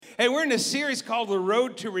Hey, we're in a series called The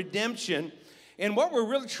Road to Redemption, and what we're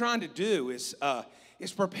really trying to do is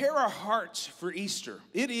prepare our hearts for Easter.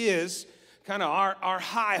 It is kind of our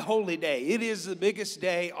high holy day. It is the biggest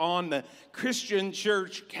day on the Christian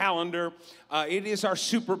church calendar. It is our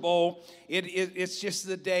Super Bowl. It's just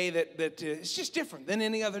the day that it's just different than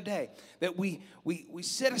any other day. That we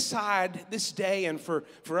set aside this day, and for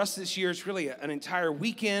us this year, it's really an entire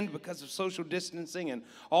weekend because of social distancing and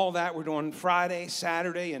all that. We're doing Friday,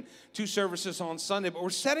 Saturday, and 2 services on Sunday. But we're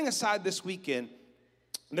setting aside this weekend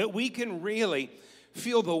that we can really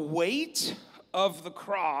feel the weight of the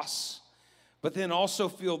cross, but then also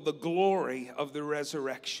feel the glory of the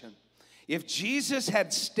resurrection. If Jesus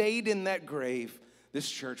had stayed in that grave, this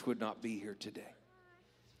church would not be here today.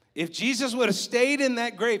 If Jesus would have stayed in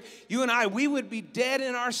that grave, you and I, we would be dead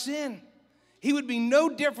in our sin. He would be no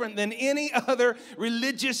different than any other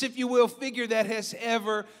religious, if you will, figure that has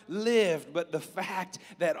ever lived. But the fact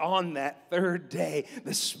that on that third day,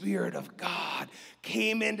 the Spirit of God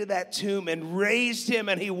came into that tomb and raised him,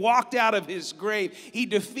 and he walked out of his grave. He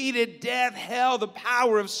defeated death, hell, the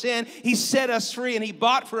power of sin. He set us free, and he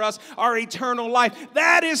bought for us our eternal life.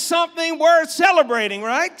 That is something worth celebrating,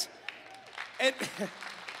 right?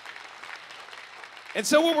 And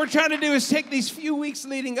so what we're trying to do is take these few weeks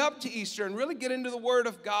leading up to Easter and really get into the Word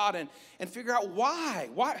of God and figure out why.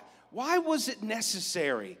 Why was it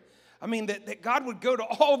necessary? I mean, that God would go to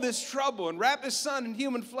all this trouble and wrap his Son in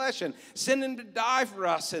human flesh and send him to die for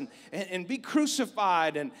us and be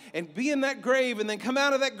crucified and be in that grave and then come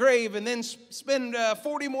out of that grave and then spend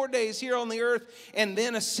 40 more days here on the earth and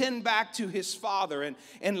then ascend back to his Father.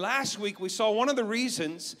 And last week we saw one of the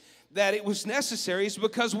reasons that it was necessary is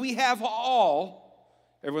because we have all,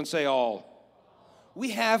 everyone say all.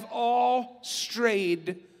 We have all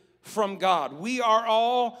strayed from God. We are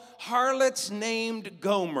all harlots named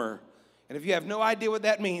Gomer. And if you have no idea what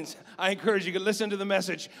that means, I encourage you to listen to the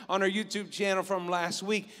message on our YouTube channel from last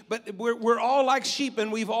week. But we're all like sheep,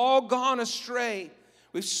 and we've all gone astray.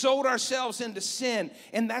 We've sold ourselves into sin.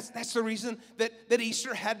 And that's the reason that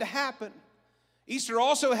Easter had to happen. Easter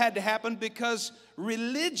also had to happen because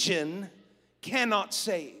religion cannot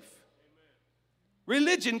save.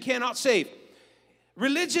 Religion cannot save.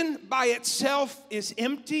 Religion by itself is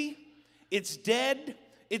empty, it's dead,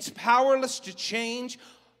 it's powerless to change.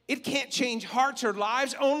 It can't change hearts or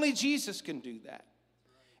lives. Only Jesus can do that.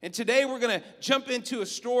 And today we're going to jump into a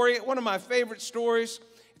story, one of my favorite stories.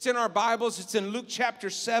 It's in our Bibles. It's in Luke chapter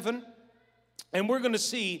 7. And we're going to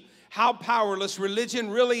see how powerless religion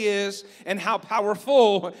really is and how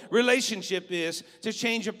powerful relationship is to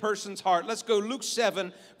change a person's heart. Let's go Luke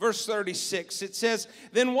 7, verse 36. It says,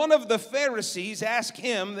 "Then one of the Pharisees asked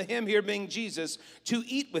him," the him here being Jesus, "to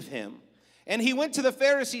eat with him. And he went to the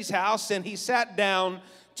Pharisee's house and he sat down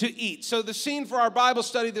to eat." So the scene for our Bible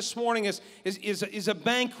study this morning is a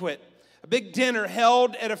banquet, a big dinner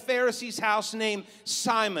held at a Pharisee's house named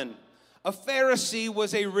Simon. A Pharisee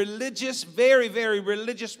was a religious, very, very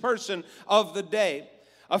religious person of the day.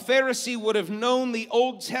 A Pharisee would have known the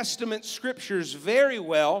Old Testament scriptures very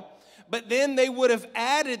well, but then they would have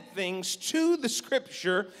added things to the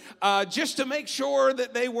scripture just to make sure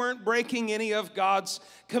that they weren't breaking any of God's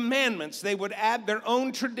commandments. They would add their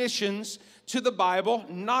own traditions to the Bible,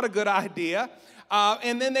 not a good idea.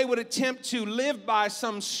 And then they would attempt to live by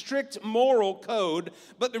some strict moral code.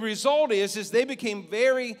 But the result is they became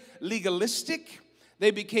very legalistic.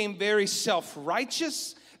 They became very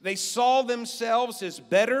self-righteous. They saw themselves as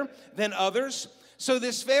better than others. So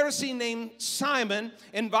this Pharisee named Simon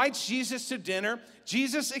invites Jesus to dinner.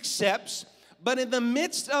 Jesus accepts. But in the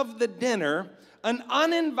midst of the dinner, an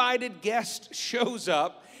uninvited guest shows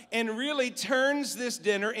up and really turns this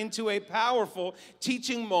dinner into a powerful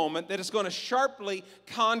teaching moment that is going to sharply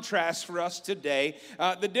contrast for us today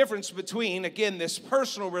the difference between, again, this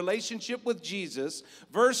personal relationship with Jesus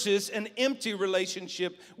versus an empty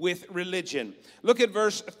relationship with religion. Look at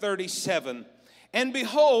verse 37. "And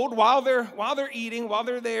behold, while they're eating, while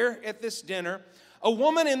they're there at this dinner, a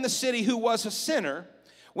woman in the city who was a sinner,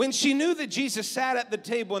 when she knew that Jesus sat at the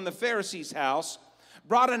table in the Pharisee's house,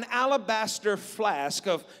 brought an alabaster flask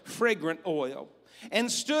of fragrant oil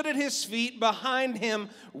and stood at his feet behind him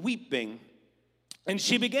weeping. And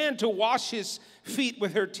she began to wash his feet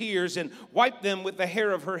with her tears and wiped them with the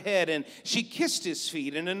hair of her head. And she kissed his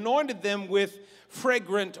feet and anointed them with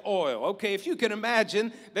fragrant oil." Okay, if you can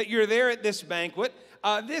imagine that you're there at this banquet,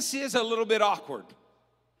 this is a little bit awkward,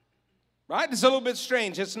 right? It's a little bit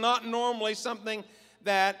strange. It's not normally something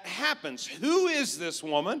that happens. Who is this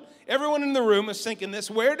woman? Everyone in the room is thinking this.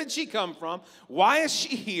 Where did she come from? Why is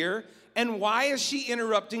she here? And why is she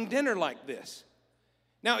interrupting dinner like this?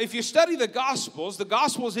 Now, if you study the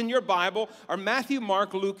Gospels in your Bible are Matthew,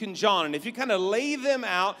 Mark, Luke, and John. And if you kind of lay them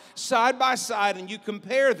out side by side and you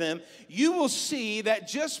compare them, you will see that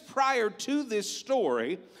just prior to this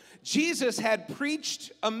story, Jesus had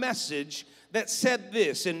preached a message that said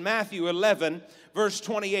this in Matthew 11, verse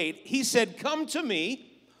 28. He said, "Come to me,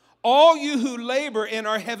 all you who labor and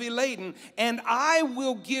are heavy laden, and I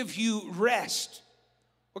will give you rest."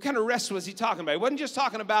 What kind of rest was he talking about? He wasn't just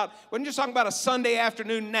talking about a Sunday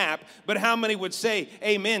afternoon nap, but how many would say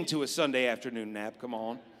amen to a Sunday afternoon nap? Come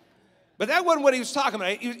on. But that wasn't what he was talking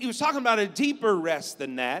about. He was talking about a deeper rest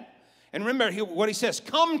than that. And remember what he says,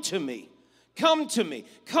 "Come to me. Come to me.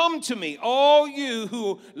 Come to me, all you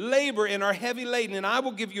who labor and are heavy laden, and I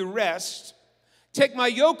will give you rest. Take my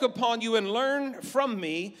yoke upon you and learn from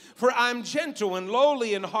me, for I'm gentle and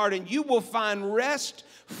lowly in heart, and you will find rest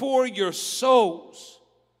for your souls."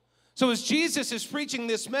 So as Jesus is preaching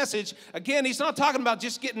this message, again, he's not talking about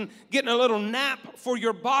just getting a little nap for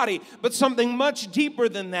your body, but something much deeper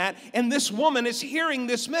than that. And this woman is hearing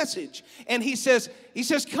this message. And he says,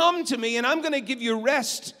 "Come to me, and I'm going to give you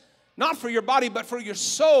rest, not for your body, but for your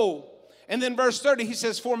soul." And then verse 30, he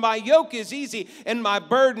says, "For my yoke is easy and my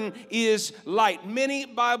burden is light." Many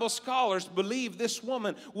Bible scholars believe this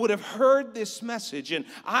woman would have heard this message, and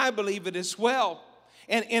I believe it as well.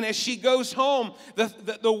 And as she goes home,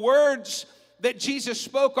 the words that Jesus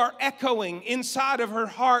spoke are echoing inside of her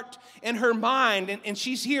heart and her mind. And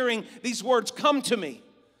she's hearing these words, "Come to me,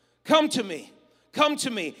 come to me, come to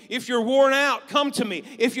me. If you're worn out, come to me.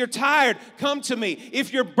 If you're tired, come to me.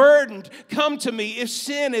 If you're burdened, come to me. If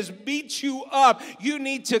sin has beat you up, you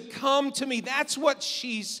need to come to me." That's what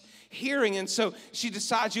she's hearing. And so she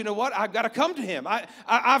decides, you know what, I've got to come to him.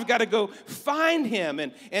 I've got to go find him.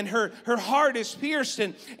 And her heart is pierced,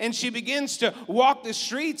 and she begins to walk the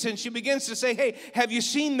streets, and she begins to say, "Hey, have you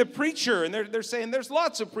seen the preacher?" And they're saying, "There's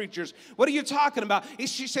lots of preachers. What are you talking about?"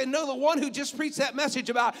 She said, "No, the one who just preached that message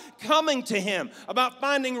about coming to him, about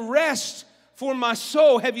finding rest for my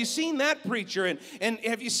soul. Have you seen that preacher?" And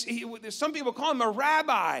have you seen, some people call him a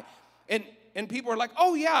rabbi. And people are like,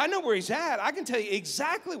 "Oh, yeah, I know where he's at. I can tell you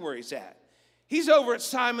exactly where he's at. He's over at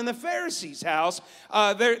Simon the Pharisee's house.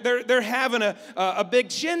 They're having a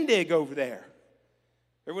big shindig over there."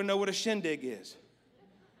 Everyone know what a shindig is?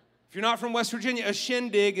 If you're not from West Virginia, a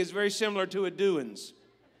shindig is very similar to a doings.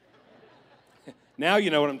 Now you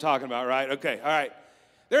know what I'm talking about, right? Okay, all right.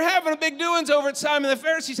 They're having a big doings over at Simon the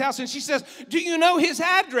Pharisee's house, and she says, "Do you know his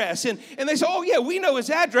address?" And they say, "Oh, yeah, we know his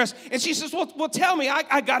address." And she says, well tell me,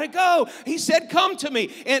 I got to go. He said, "Come to me."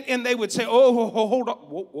 And they would say, "Oh, hold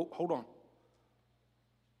on,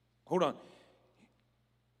 hold on.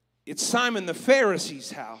 It's Simon the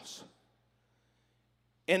Pharisee's house,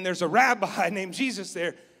 and there's a rabbi named Jesus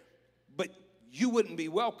there, but you wouldn't be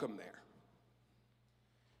welcome there.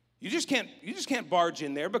 You just can't barge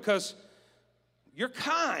in there because your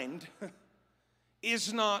kind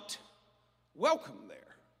is not welcome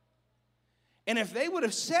there." And if they would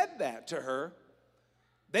have said that to her,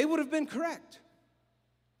 they would have been correct.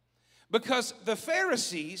 Because the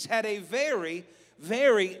Pharisees had a very,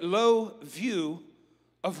 very low view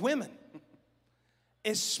of women,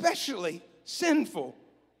 especially sinful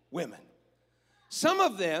women. Some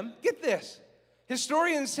of them, get this,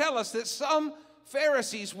 historians tell us that some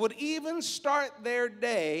Pharisees would even start their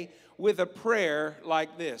day with a prayer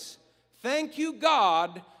like this: "Thank you,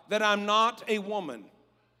 God, that I'm not a woman."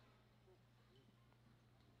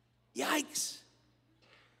 Yikes.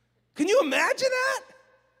 Can you imagine that?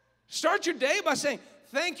 Start your day by saying,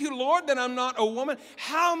 "Thank you, Lord, that I'm not a woman."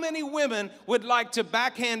 How many women would like to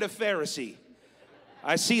backhand a Pharisee?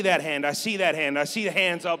 I see that hand. I see that hand. I see the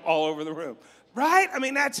hands up all over the room. Right? I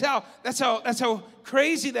mean, that's how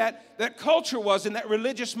crazy that culture was and that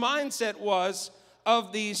religious mindset was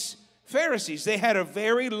of these Pharisees. They had a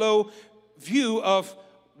very low view of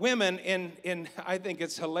women, and I think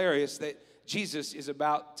it's hilarious that Jesus is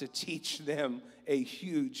about to teach them a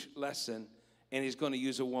huge lesson, and he's going to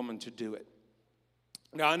use a woman to do it.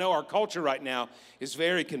 Now, I know our culture right now is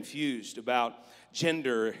very confused about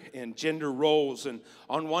gender and gender roles, and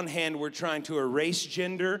on one hand we're trying to erase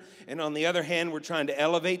gender, and on the other hand we're trying to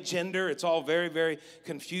elevate gender. It's all very, very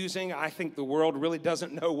confusing. I think the world really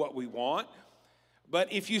doesn't know what we want.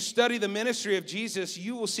 But if you study the ministry of Jesus,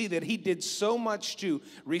 you will see that he did so much to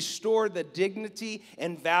restore the dignity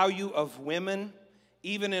and value of women,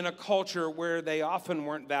 even in a culture where they often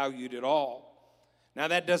weren't valued at all. Now,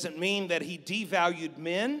 that doesn't mean that he devalued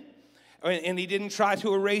men. And he didn't try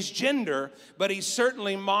to erase gender, but he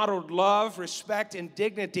certainly modeled love, respect, and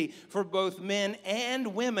dignity for both men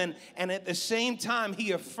and women. And at the same time,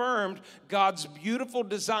 he affirmed God's beautiful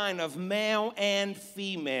design of male and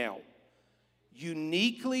female.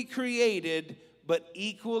 Uniquely created, but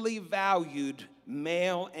equally valued,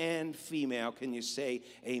 male and female. Can you say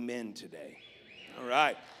amen today? All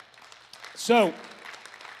right. So,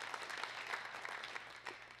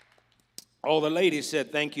 all the ladies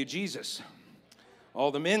said, thank you, Jesus. All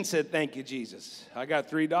the men said, thank you, Jesus. I got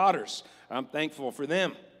 3 daughters. I'm thankful for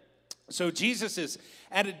them. So Jesus is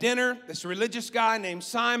at a dinner. This religious guy named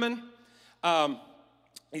Simon.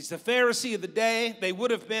 He's the Pharisee of the day. They would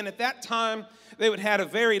have been, at that time, they would have had a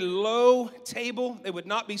very low table. They would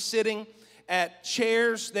not be sitting at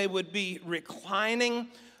chairs. They would be reclining,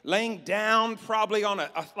 laying down probably on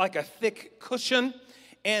like a thick cushion.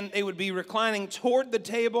 And they would be reclining toward the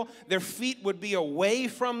table. Their feet would be away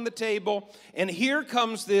from the table. And here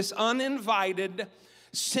comes this uninvited,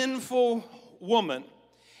 sinful woman.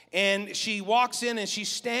 And she walks in and she's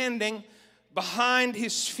standing behind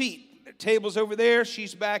his feet. The table's over there.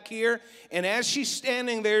 She's back here. And as she's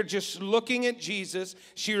standing there just looking at Jesus,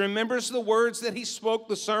 she remembers the words that he spoke,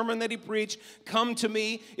 the sermon that he preached. Come to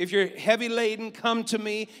me. If you're heavy laden, come to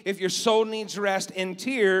me. If your soul needs rest. And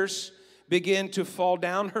tears begin to fall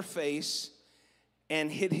down her face and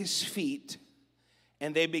hit his feet,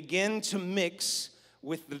 and they begin to mix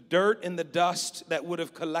with the dirt and the dust that would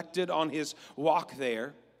have collected on his walk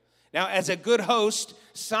there. Now, as a good host,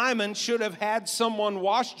 Simon should have had someone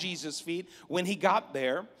wash Jesus' feet when he got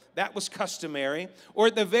there. That was customary. Or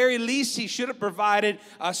at the very least, he should have provided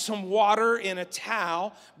some water in a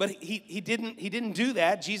towel, but he didn't do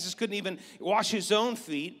that. Jesus couldn't even wash his own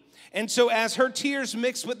feet. And so as her tears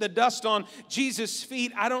mixed with the dust on Jesus'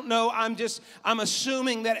 feet, I don't know, I'm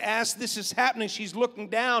assuming that as this is happening, she's looking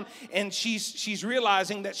down and she's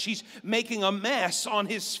realizing that she's making a mess on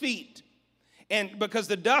his feet. And because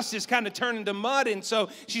the dust is kind of turning to mud, and so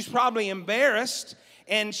she's probably embarrassed.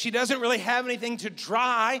 And she doesn't really have anything to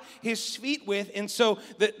dry his feet with. And so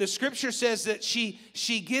the scripture says that she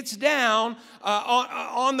gets down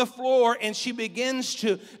on the floor and she begins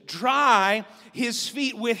to dry his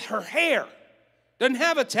feet with her hair. Doesn't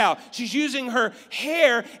have a towel. She's using her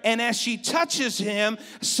hair, and as she touches him,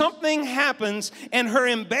 something happens, and her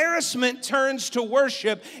embarrassment turns to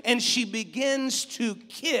worship, and she begins to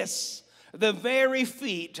kiss the very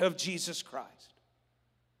feet of Jesus Christ.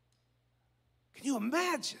 Can you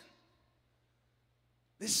imagine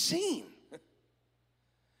this scene?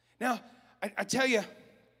 Now, I tell you,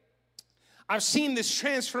 I've seen this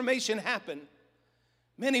transformation happen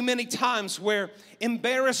many, many times where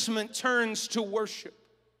embarrassment turns to worship.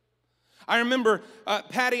 I remember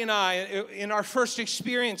Patty and I, in our first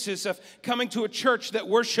experiences of coming to a church that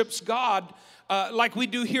worships God like we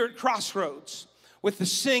do here at Crossroads, with the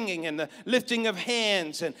singing and the lifting of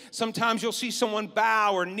hands. And sometimes you'll see someone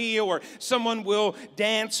bow or kneel, or someone will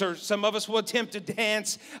dance, or some of us will attempt to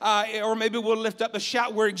dance, or maybe we'll lift up a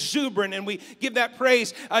shout. We're exuberant and we give that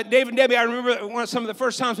praise. Dave and Debbie, I remember some of the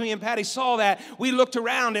first times me and Patty saw that, we looked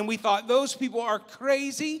around and we thought, those people are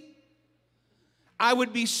crazy. I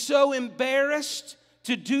would be so embarrassed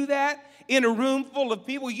to do that in a room full of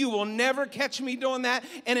people. You will never catch me doing that.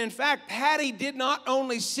 And in fact, Patty did not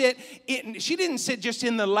only she didn't sit just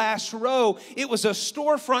in the last row. It was a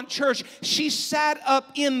storefront church. She sat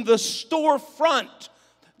up in the storefront,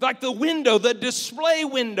 like the window, the display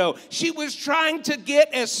window. She was trying to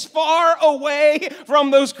get as far away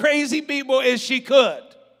from those crazy people as she could.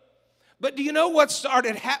 But do you know what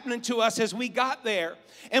started happening to us as we got there?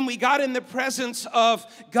 And we got in the presence of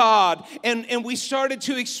God, and we started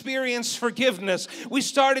to experience forgiveness. We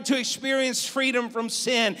started to experience freedom from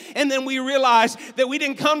sin. And then we realized that we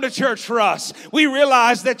didn't come to church for us. We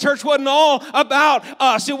realized that church wasn't all about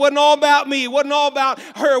us. It wasn't all about me. It wasn't all about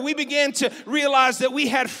her. We began to realize that we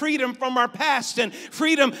had freedom from our past and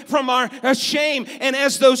freedom from our shame. And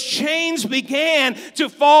as those chains began to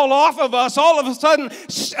fall off of us, all of a sudden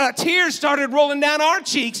tears started rolling down our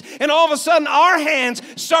cheeks, and all of a sudden our hands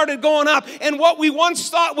started going up, and what we once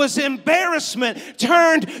thought was embarrassment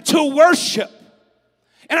turned to worship.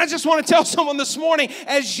 And I just want to tell someone this morning,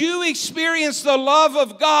 as you experience the love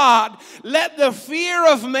of God, let the fear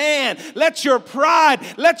of man, let your pride,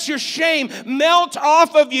 let your shame melt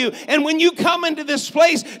off of you. And when you come into this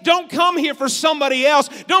place, don't come here for somebody else.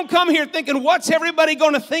 Don't come here thinking, what's everybody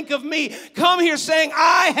going to think of me? Come here saying,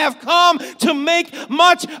 I have come to make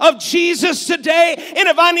much of Jesus today. And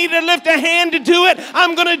if I need to lift a hand to do it,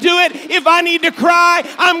 I'm going to do it. If I need to cry,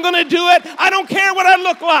 I'm going to do it. I don't care what I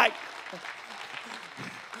look like.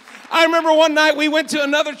 I remember one night we went to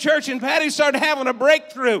another church and Patty started having a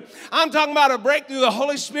breakthrough. I'm talking about a breakthrough. The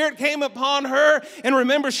Holy Spirit came upon her. And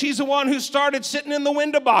remember, she's the one who started sitting in the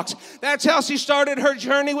window box. That's how she started her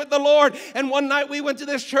journey with the Lord. And one night we went to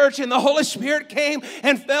this church and the Holy Spirit came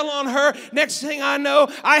and fell on her. Next thing I know,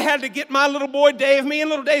 I had to get my little boy Dave, me and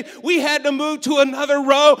little Dave, we had to move to another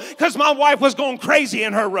row because my wife was going crazy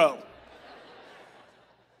in her row.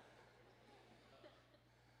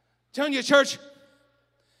 Telling you, church,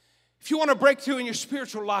 if you want to break through in your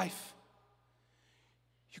spiritual life,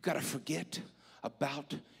 you got to forget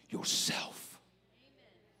about yourself.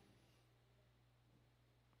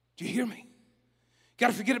 Do you hear me? You got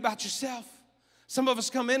to forget about yourself. Some of us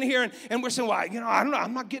come in here and we're saying, well, you know, I don't know,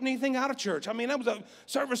 I'm not getting anything out of church. I mean,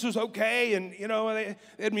 service was okay, and, you know, they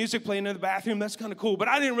had music playing in the bathroom. That's kind of cool, but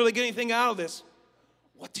I didn't really get anything out of this.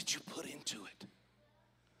 What did you put into it?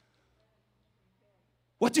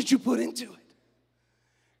 What did you put into it?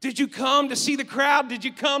 Did you come to see the crowd? Did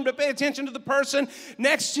you come to pay attention to the person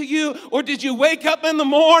next to you? Or did you wake up in the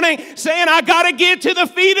morning saying, I got to get to the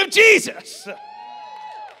feet of Jesus?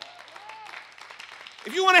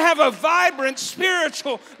 If you want to have a vibrant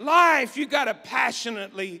spiritual life, you got to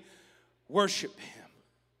passionately worship him.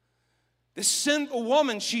 This sinful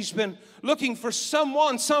woman, she's been looking for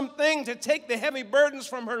someone, something to take the heavy burdens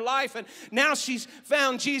from her life, and now she's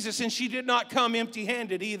found Jesus, and she did not come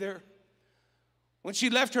empty-handed either. When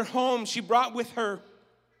she left her home, she brought with her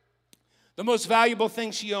the most valuable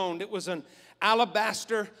thing she owned. It was an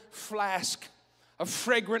alabaster flask of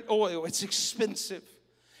fragrant oil. It's expensive.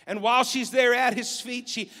 And while she's there at his feet,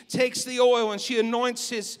 she takes the oil and she anoints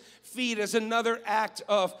his feet as another act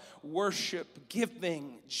of worship.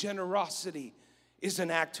 Giving, generosity is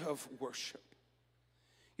an act of worship.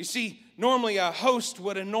 You see, normally a host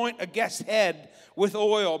would anoint a guest's head with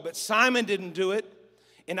oil, but Simon didn't do it.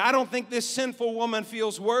 And I don't think this sinful woman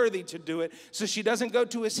feels worthy to do it. So she doesn't go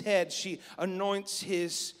to his head. She anoints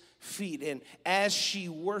his feet. And as she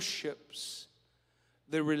worships,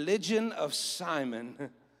 the religion of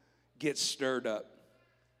Simon gets stirred up.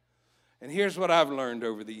 And here's what I've learned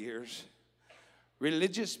over the years.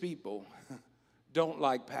 Religious people don't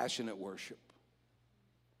like passionate worship.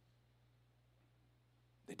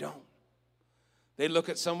 They don't. They look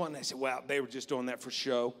at someone and they say, well, they were just doing that for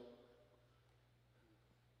show.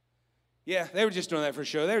 Yeah, they were just doing that for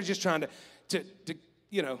show. They were just trying to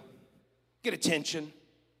you know, get attention.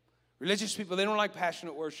 Religious people, they don't like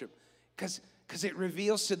passionate worship because it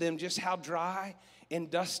reveals to them just how dry and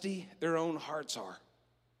dusty their own hearts are.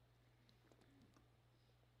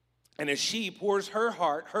 And as she pours her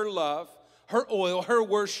heart, her love, her oil, her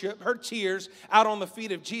worship, her tears out on the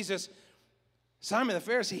feet of Jesus, Simon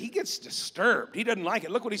the Pharisee, he gets disturbed. He doesn't like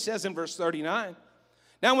it. Look what he says in verse 39.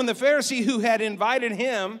 Now when the Pharisee who had invited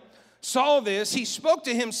him saw this, he spoke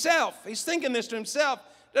to himself. He's thinking this to himself.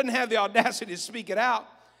 Doesn't have the audacity to speak it out.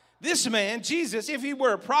 This man, Jesus, if he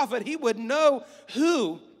were a prophet, he would know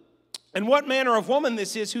who and what manner of woman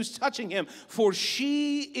this is who's touching him, for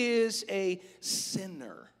she is a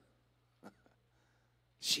sinner.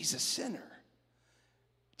 She's a sinner.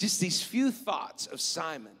 Just these few thoughts of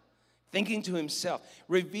Simon thinking to himself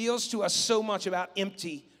reveals to us so much about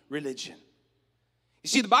empty religion. You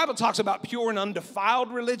see, the Bible talks about pure and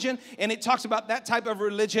undefiled religion, and it talks about that type of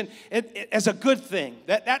religion as a good thing.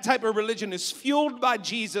 That type of religion is fueled by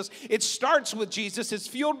Jesus. It starts with Jesus. It's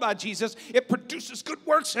fueled by Jesus. It produces good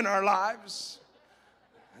works in our lives.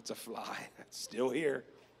 That's a fly. That's still here.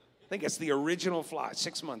 I think it's the original fly,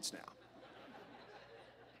 6 months now.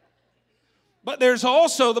 But there's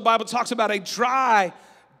also, the Bible talks about a dry,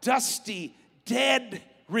 dusty, dead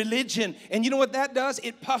religion. And you know what that does?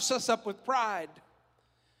 It puffs us up with pride.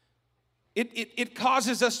 It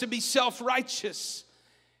causes us to be self-righteous.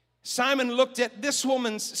 Simon looked at this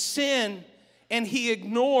woman's sin and he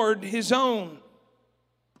ignored his own.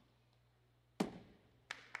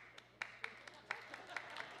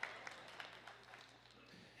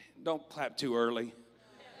 Don't clap too early,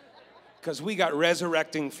 because we got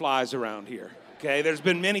resurrecting flies around here, okay? There's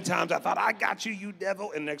been many times I thought, I got you, you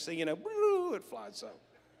devil, and next thing you know, woo, it flies up.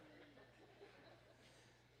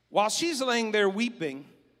 While she's laying there weeping,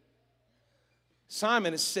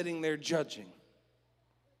 Simon is sitting there judging.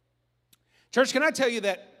 Church, can I tell you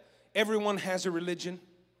that everyone has a religion?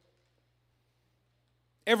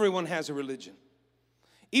 Everyone has a religion.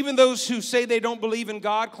 Even those who say they don't believe in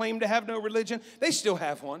God, claim to have no religion, they still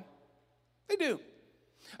have one. They do.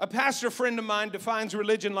 A pastor friend of mine defines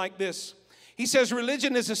religion like this. He says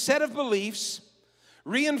religion is a set of beliefs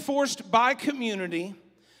reinforced by community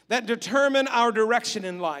that determine our direction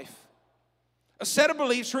in life. A set of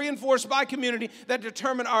beliefs reinforced by community that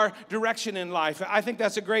determine our direction in life. I think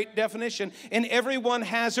that's a great definition, and everyone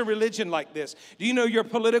has a religion like this. Do you know your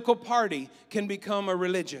political party can become a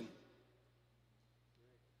religion?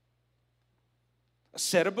 A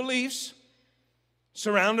set of beliefs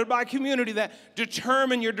surrounded by community that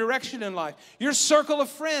determine your direction in life. Your circle of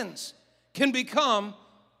friends can become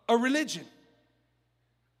a religion.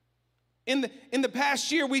 In the past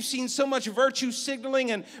year, we've seen so much virtue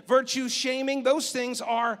signaling and virtue shaming. Those things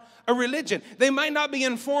are a religion. They might not be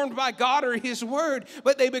informed by God or His Word,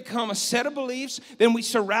 but they become a set of beliefs. Then we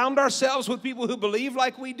surround ourselves with people who believe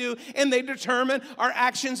like we do, and they determine our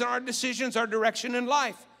actions and our decisions, our direction in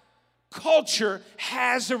life. Culture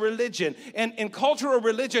has a religion, and cultural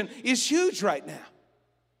religion is huge right now.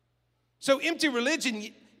 So empty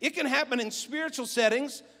religion, it can happen in spiritual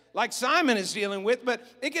settings, like Simon is dealing with, but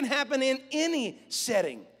it can happen in any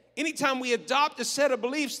setting. Anytime we adopt a set of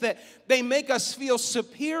beliefs that they make us feel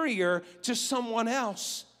superior to someone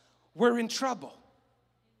else, we're in trouble.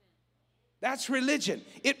 That's religion.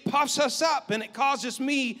 It puffs us up and it causes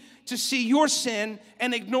me to see your sin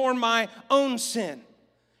and ignore my own sin.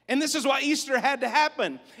 And this is why Easter had to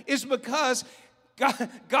happen, is because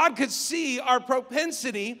God could see our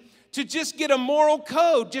propensity to just get a moral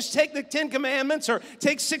code. Just take the 10 Commandments or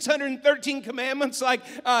take 613 commandments like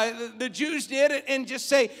the Jews did and just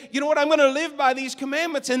say, you know what, I'm going to live by these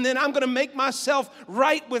commandments and then I'm going to make myself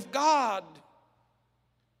right with God.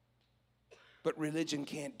 But religion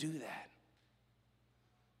can't do that.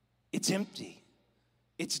 It's empty.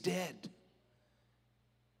 It's dead.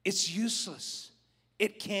 It's useless.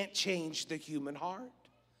 It can't change the human heart.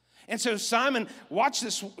 And so Simon,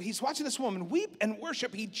 he's watching this woman weep and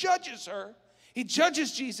worship. He judges her. He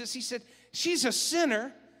judges Jesus. He said, she's a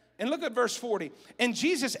sinner. And look at verse 40. And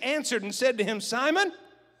Jesus answered and said to him, Simon,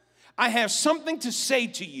 I have something to say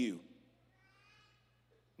to you.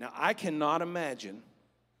 Now, I cannot imagine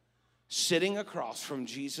sitting across from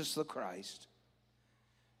Jesus the Christ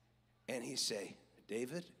and he say,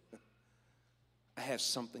 David, I have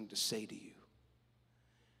something to say to you.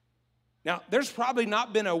 Now, there's probably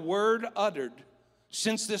not been a word uttered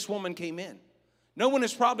since this woman came in. No one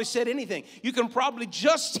has probably said anything. You can probably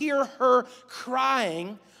just hear her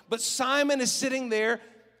crying, but Simon is sitting there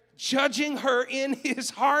judging her in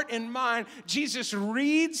his heart and mind. Jesus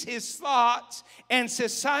reads his thoughts and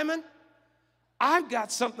says, Simon, I've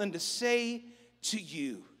got something to say to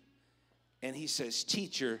you. And he says,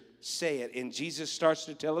 teacher, say it. And Jesus starts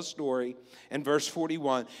to tell a story in verse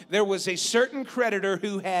 41. There was a certain creditor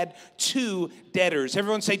who had two debtors.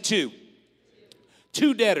 Everyone say two.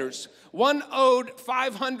 Two debtors. One owed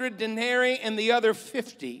 500 denarii and the other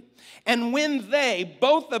 50. And when they,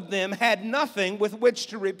 both of them, had nothing with which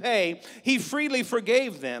to repay, he freely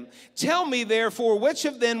forgave them. Tell me, therefore, which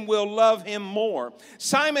of them will love him more?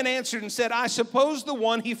 Simon answered and said, I suppose the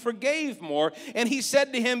one he forgave more. And he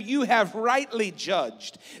said to him, you have rightly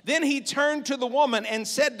judged. Then he turned to the woman and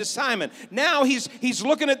said to Simon, now he's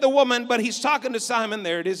looking at the woman, but he's talking to Simon.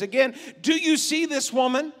 There it is again. Do you see this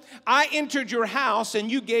woman? I entered your house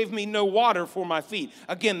and you gave me no water for my feet.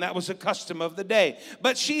 Again, that was a custom of the day.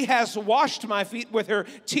 But she has washed my feet with her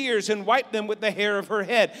tears and wiped them with the hair of her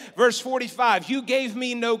head. Verse 45, you gave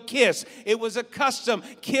me no kiss. It was a custom,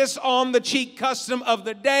 kiss on the cheek custom of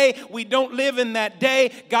the day. We don't live in that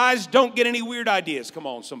day. Guys, don't get any weird ideas. Come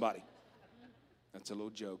on, somebody. That's a little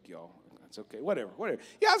joke, y'all. It's okay, whatever. You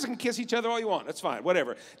guys can kiss each other all you want. That's fine,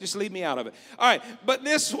 whatever. Just leave me out of it. All right, but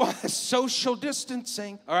this was social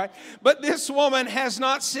distancing, all right? But this woman has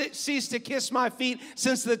not ceased to kiss my feet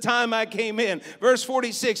since the time I came in. Verse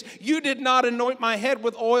 46, you did not anoint my head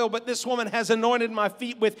with oil, but this woman has anointed my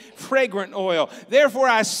feet with fragrant oil. Therefore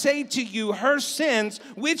I say to you, her sins,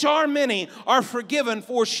 which are many, are forgiven,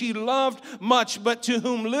 for she loved much, but to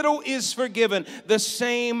whom little is forgiven, the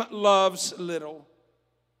same loves little.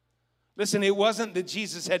 Listen, it wasn't that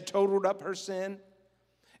Jesus had totaled up her sin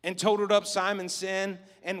and totaled up Simon's sin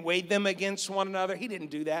and weighed them against one another. He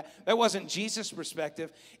didn't do that. That wasn't Jesus'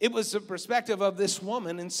 perspective. It was the perspective of this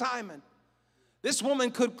woman and Simon. This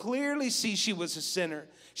woman could clearly see she was a sinner.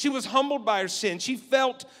 She was humbled by her sin. She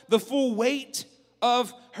felt the full weight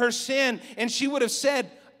of her sin. And she would have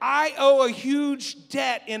said, I owe a huge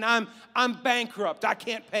debt and I'm bankrupt. I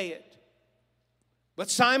can't pay it.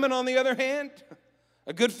 But Simon, on the other hand,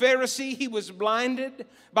 a good Pharisee, he was blinded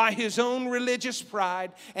by his own religious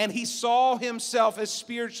pride, and he saw himself as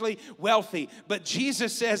spiritually wealthy. But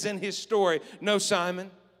Jesus says in his story, no, Simon,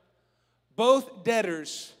 both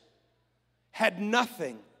debtors had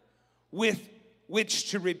nothing with which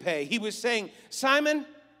to repay. He was saying, Simon,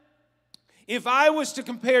 if I was to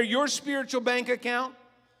compare your spiritual bank account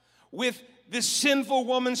with this sinful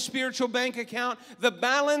woman's spiritual bank account, the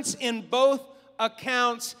balance in both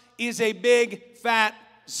accounts is a big fat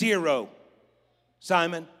zero.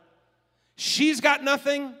 Simon, she's got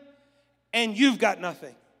nothing and you've got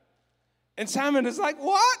nothing. And Simon is like,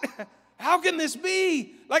 what? How can this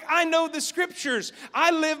be? Like, I know the scriptures.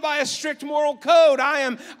 I live by a strict moral code.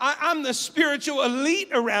 I'm the spiritual elite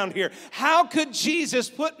around here. How could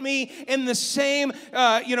Jesus put me in the same,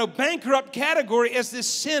 bankrupt category as this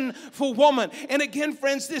sinful woman? And again,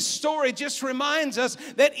 friends, this story just reminds us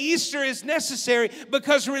that Easter is necessary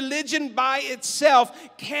because religion by itself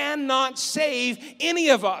cannot save any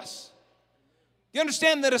of us. You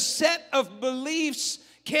understand that a set of beliefs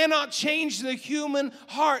cannot change the human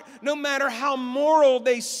heart, no matter how moral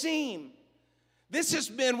they seem.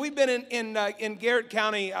 We've been in Garrett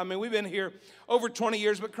County. I mean, we've been here over 20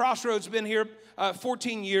 years, but Crossroads been here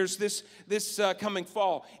 14 years this coming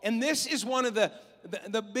fall. And this is one of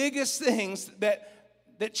the biggest things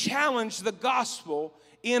that challenge the gospel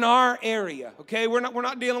in our area, okay? We're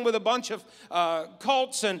not dealing with a bunch of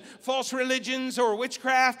cults and false religions or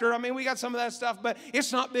witchcraft, we got some of that stuff, but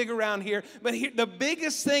it's not big around here. But here, the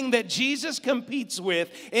biggest thing that Jesus competes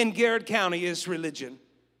with in Garrett County is religion.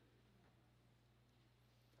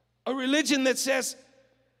 A religion that says,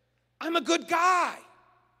 I'm a good guy.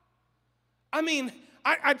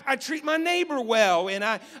 I treat my neighbor well, and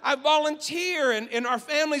I volunteer, and our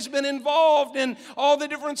family's been involved in all the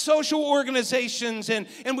different social organizations, and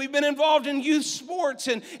we've been involved in youth sports,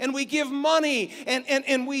 and we give money,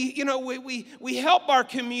 and we help our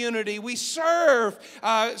community, we serve.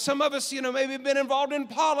 Some of us, maybe been involved in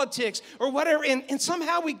politics or whatever, and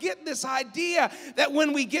somehow we get this idea that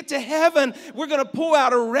when we get to heaven, we're going to pull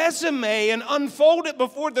out a resume and unfold it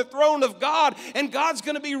before the throne of God, and God's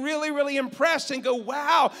going to be really, really impressed and go,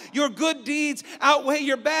 wow, your good deeds outweigh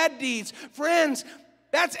your bad deeds. Friends,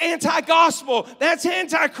 that's anti-gospel. That's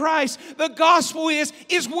anti-Christ. The gospel is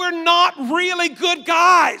we're not really good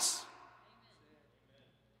guys.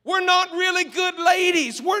 We're not really good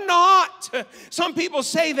ladies. We're not. Some people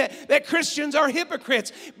say that Christians are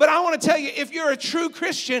hypocrites. But I want to tell you, if you're a true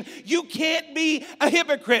Christian, you can't be a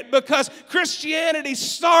hypocrite, because Christianity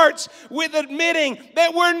starts with admitting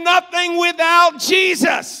that we're nothing without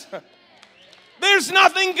Jesus. There's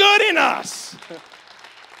nothing good in us.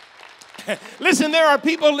 Listen, there are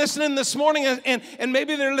people listening this morning, and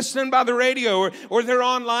maybe they're listening by the radio or they're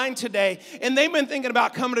online today, and they've been thinking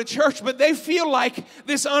about coming to church, but they feel like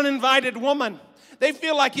this uninvited woman. They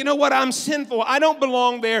feel like, you know what, I'm sinful. I don't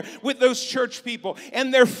belong there with those church people.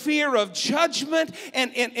 And their fear of judgment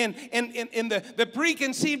and the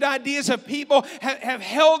preconceived ideas of people have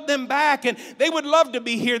held them back. And they would love to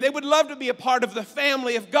be here. They would love to be a part of the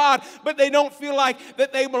family of God, but they don't feel like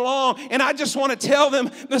that they belong. And I just want to tell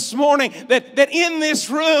them this morning that in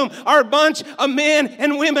this room are a bunch of men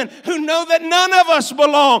and women who know that none of us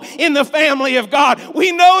belong in the family of God.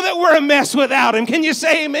 We know that we're a mess without Him. Can you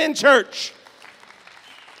say amen, church?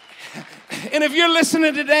 And if you're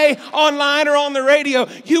listening today online or on the radio,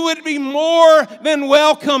 you would be more than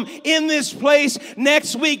welcome in this place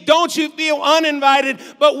next week. Don't you feel uninvited,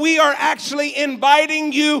 but we are actually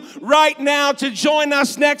inviting you right now to join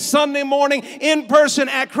us next Sunday morning in person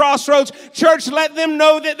at Crossroads. Church, let them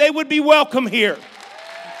know that they would be welcome here.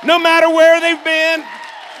 No matter where they've been,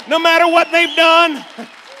 no matter what they've done.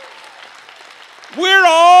 We're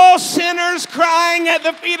all sinners crying at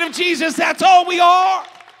the feet of Jesus. That's all we are.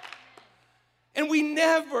 And we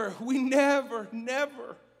never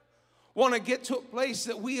want to get to a place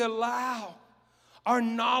that we allow our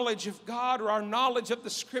knowledge of God or our knowledge of the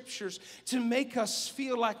scriptures to make us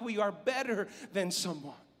feel like we are better than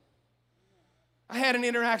someone. I had an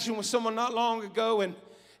interaction with someone not long ago,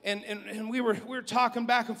 and we were talking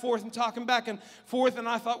back and forth, and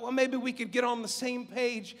I thought, well, maybe we could get on the same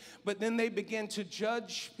page. But then they began to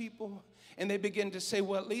judge people, and they began to say,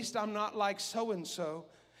 well, at least I'm not like so-and-so.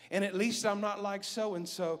 And at least I'm not like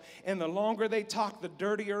so-and-so. And the longer they talked, the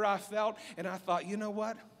dirtier I felt. And I thought, you know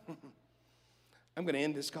what? I'm going to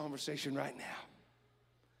end this conversation right now.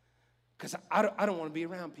 Because I don't want to be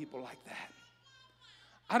around people like that.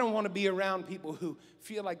 I don't want to be around people who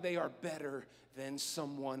feel like they are better than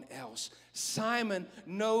someone else. Simon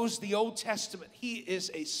knows the Old Testament. He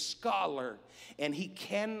is a scholar. And he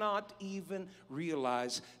cannot even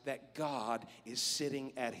realize that God is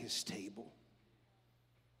sitting at his table.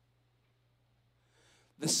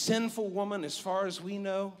 The sinful woman, as far as we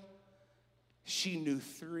know, she knew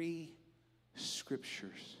 3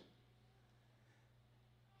 scriptures.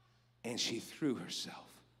 And she threw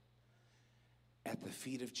herself at the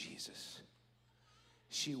feet of Jesus.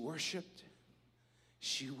 She worshiped,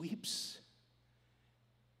 she weeps,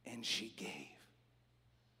 and she gave.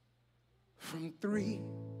 From 3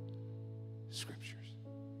 scriptures.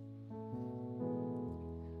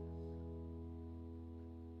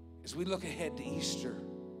 As we look ahead to Easter,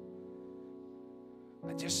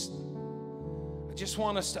 I just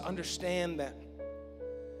want us to understand that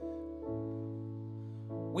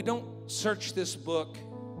we don't search this book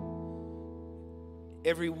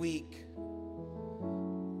every week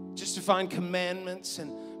just to find commandments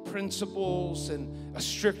and principles and a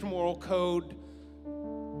strict moral code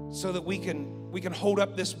so that we can hold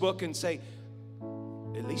up this book and say,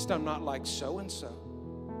 at least I'm not like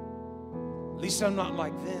so-and-so. At least I'm not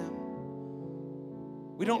like them.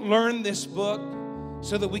 We don't learn this book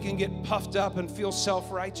so that we can get puffed up and feel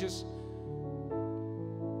self-righteous.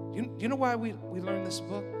 You know why we learn this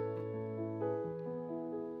book?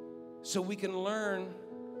 So we can learn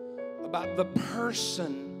about the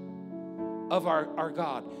person of our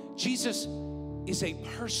God. Jesus is a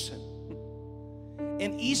person.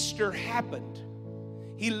 And Easter happened.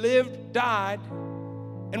 He lived, died,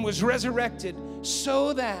 and was resurrected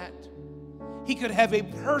so that he could have a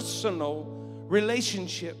personal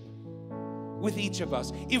relationship with each of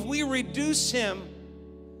us. If we reduce him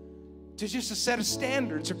to just a set of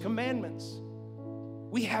standards or commandments,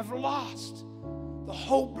 we have lost the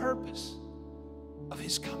whole purpose of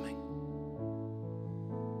his coming.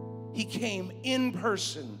 He came in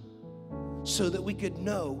person so that we could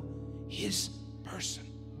know his person.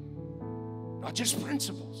 Not just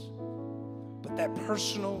principles, but that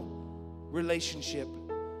personal relationship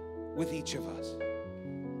with each of us.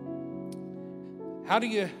 How do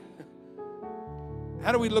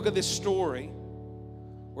we look at this story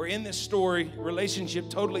where in this story relationship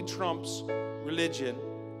totally trumps religion?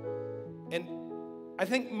 And I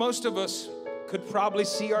think most of us could probably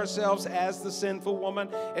see ourselves as the sinful woman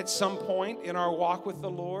at some point in our walk with the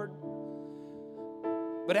Lord.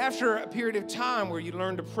 But after a period of time where you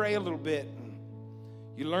learn to pray a little bit, and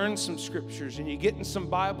you learn some scriptures, and you get in some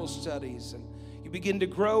Bible studies, and you begin to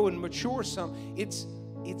grow and mature some, it's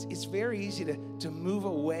very easy to move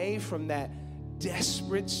away from that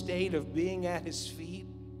desperate state of being at his feet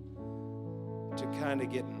to kind of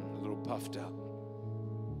getting a little puffed up.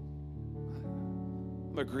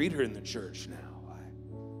 I'm a greeter in the church now.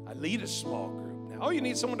 I lead a small group now. Oh, you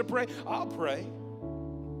need someone to pray? I'll pray.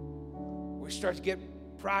 We start to get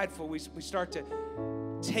prideful. We start to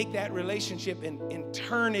take that relationship and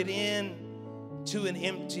turn it in to an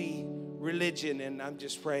empty religion. And I'm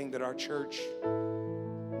just praying that our church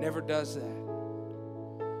never does that.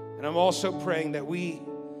 And I'm also praying that we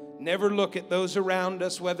never look at those around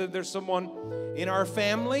us, whether there's someone in our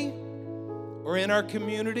family or in our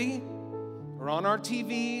community or on our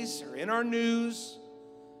TVs or in our news,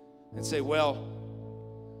 and say, well,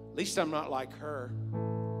 at least I'm not like her.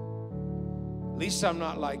 At least I'm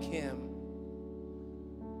not like him.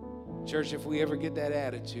 Church, if we ever get that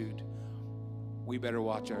attitude, we better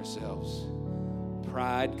watch ourselves.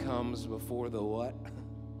 Pride comes before the what?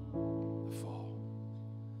 The fall.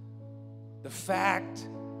 The fact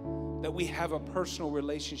that we have a personal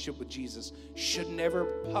relationship with Jesus should never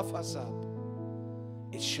puff us up.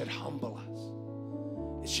 It should humble us.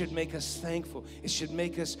 It should make us thankful. It should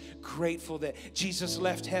make us grateful that Jesus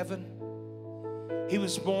left heaven. He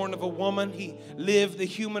was born of a woman. He lived the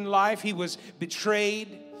human life. He was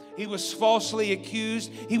betrayed. He was falsely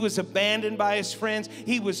accused. He was abandoned by his friends.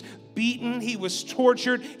 He was beaten. He was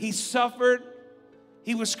tortured. He suffered.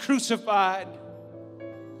 He was crucified.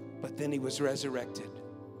 But then he was resurrected,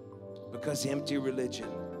 because empty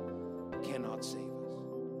religion cannot save